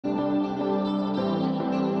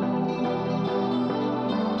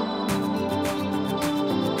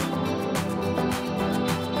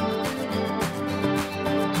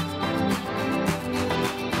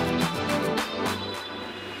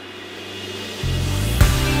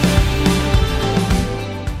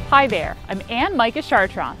Hi there, I'm Ann Micah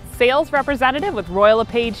Chartrand, sales representative with Royal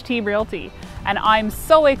LePage Team Realty, and I'm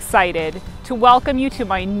so excited to welcome you to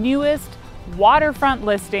my newest waterfront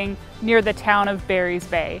listing near the town of Barry's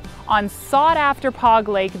Bay. On sought-after Paugh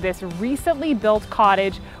Lake, this recently built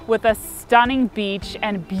cottage with a stunning beach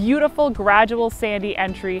and beautiful gradual sandy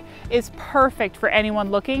entry is perfect for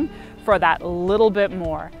anyone looking for that little bit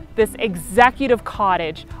more. This executive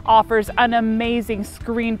cottage offers an amazing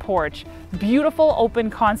screen porch, beautiful open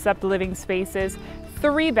concept living spaces,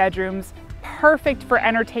 3 bedrooms, perfect for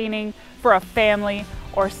entertaining for a family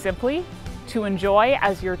or simply to enjoy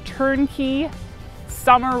as your turnkey,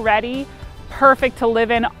 summer ready, perfect to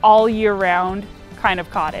live in all year round kind of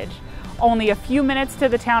cottage. Only a few minutes to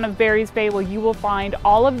the town of Barry's Bay where you will find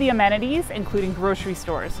all of the amenities, including grocery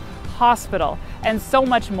stores, hospital, and so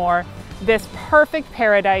much more. This perfect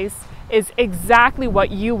paradise is exactly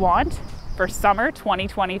what you want for summer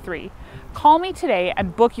 2023. Call me today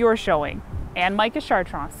and book your showing. Ann Micah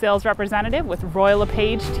Chartrand, sales representative with Royal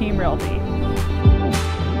LePage Team Realty.